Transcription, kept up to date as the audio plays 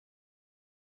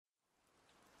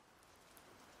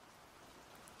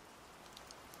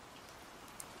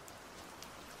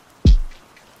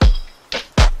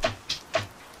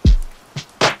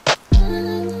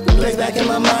back in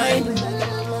my mind,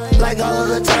 like all of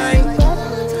the time.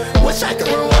 Wish I could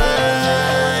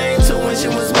rewind to when she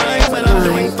was mine, but I'm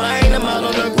doing fine. I'm out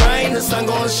on the grind, the sun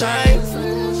gon' shine.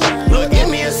 Lord, give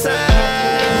me a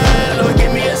sign, Lord,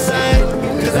 give me a sign,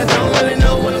 cause I don't really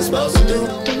know what I'm supposed to do.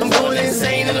 I'm going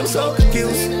insane and I'm so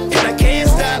confused, and I can't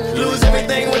stop, lose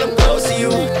everything when I'm close to you.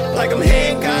 Like I'm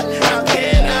Hancock, how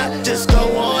can I just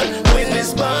go on when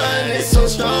this bond is so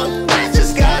strong? I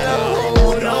just gotta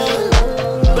hold on,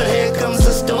 but here comes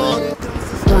the storm.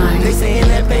 They saying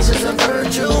that patience a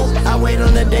virtue, I wait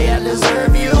on the day I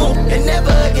deserve you, and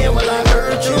never again will I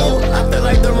hurt you. I feel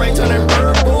like the rain turning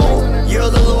purple. You're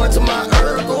the Lord to my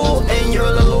Urkel, and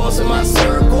you're the Lord to my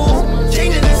circle.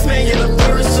 Changing this man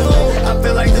universal. I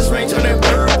feel like this rain turning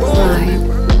purple.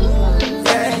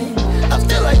 Yeah, I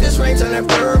feel like this rain turning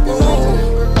purple.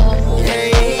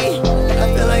 Yeah,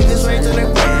 I feel like this rain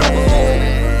turning purple.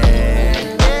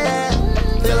 Yeah,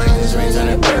 I feel like this rain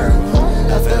turning purple.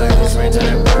 I feel like this rain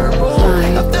turning purple.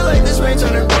 I feel like this rain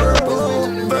turning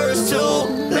purple. Verse 2,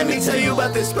 let me tell you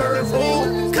about this purple,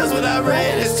 cause what I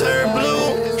read is turned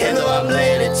blue. And though I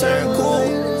played it turned cool,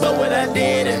 but what I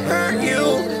did it hurt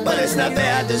you. But it's not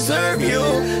that I deserve you.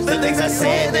 The things I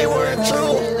said, they weren't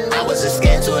true. I was just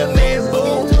scared to admit,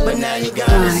 boo. But now you got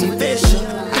it's official.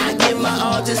 I give my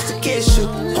all just to kiss you.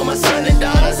 All my sons and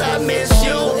daughters, I miss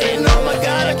you. And oh my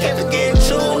God, I can't forget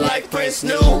you. Like Prince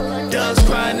knew, doves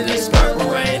crying in this purple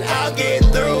rain. I'll get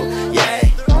through, yeah.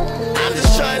 I'm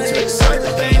just trying to exert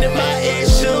the pain in my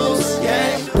issues,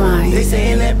 yeah. They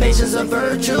saying that patience a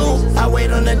virtue, I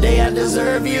wait on the day I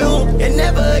deserve you, and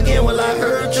never again will I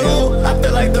hurt you. I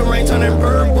feel like the rain turning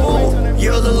purple.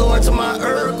 You're the Lord to my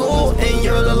Urkel, and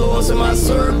you're the Lord to my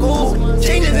circle.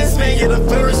 Changing this man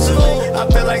universal. I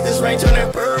feel like this rain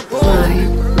turning purple.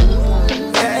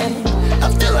 Yeah,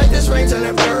 I feel like this rain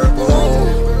turning purple.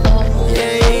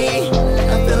 Yeah,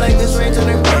 I feel like this rain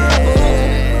turning purple.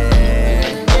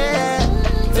 Yeah,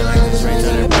 I feel like this rain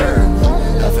turning purple.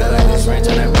 I feel like this rain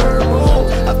turning purple.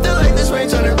 I feel like this rain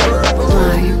turning purple.